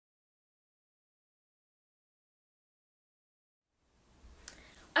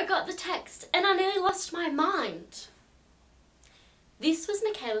I got the text and I nearly lost my mind. This was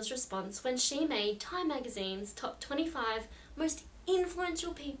Michaela's response when she made Time magazine's top 25 most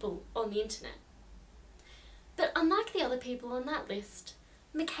influential people on the internet. But unlike the other people on that list,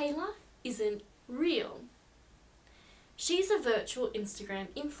 Michaela isn't real. She's a virtual Instagram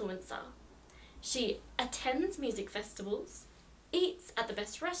influencer. She attends music festivals, eats at the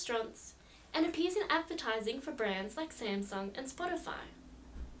best restaurants, and appears in advertising for brands like Samsung and Spotify.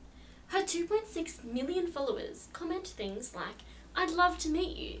 Her 2.6 million followers comment things like, "I'd love to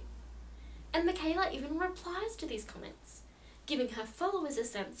meet you." And Michaela even replies to these comments, giving her followers a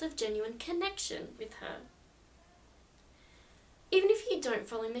sense of genuine connection with her. Even if you don't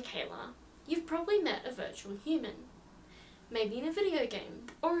follow Michaela, you've probably met a virtual human. Maybe in a video game,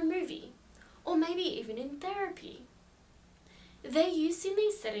 or a movie, or maybe even in therapy. Their use in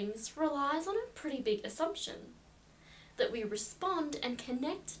these settings relies on a pretty big assumption, that we respond and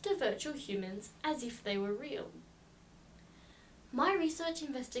connect to virtual humans as if they were real. My research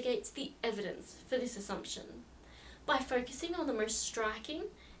investigates the evidence for this assumption by focusing on the most striking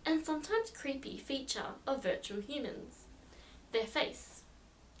and sometimes creepy feature of virtual humans, their face.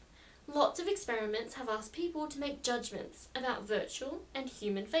 Lots of experiments have asked people to make judgments about virtual and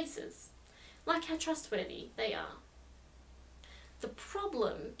human faces, like how trustworthy they are. The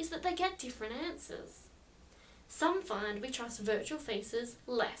problem is that they get different answers. Some find we trust virtual faces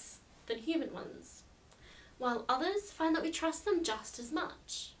less than human ones, while others find that we trust them just as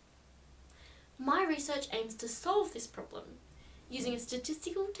much. My research aims to solve this problem using a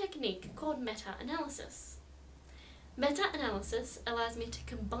statistical technique called meta-analysis. Meta-analysis allows me to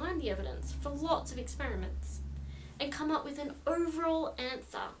combine the evidence for lots of experiments and come up with an overall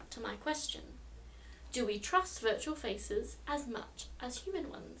answer to my question: do we trust virtual faces as much as human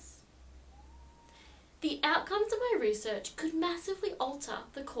ones? The outcomes of my research could massively alter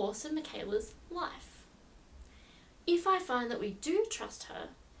the course of Michaela's life. If I find that we do trust her,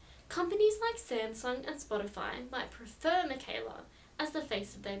 companies like Samsung and Spotify might prefer Michaela as the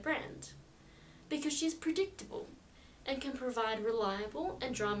face of their brand, because she's predictable and can provide reliable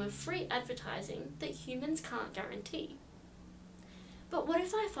and drama-free advertising that humans can't guarantee. But what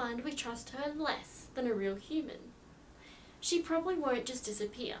if I find we trust her less than a real human? She probably won't just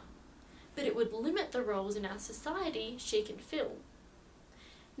disappear, but it would limit the roles in our society she can fill.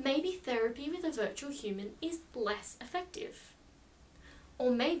 Maybe therapy with a virtual human is less effective. Or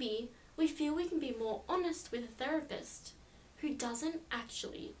maybe we feel we can be more honest with a therapist who doesn't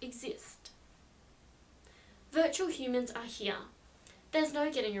actually exist. Virtual humans are here. There's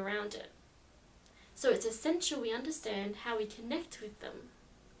no getting around it. So it's essential we understand how we connect with them.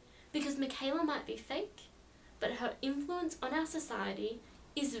 Because Michaela might be fake, but her influence on our society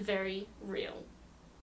is very real.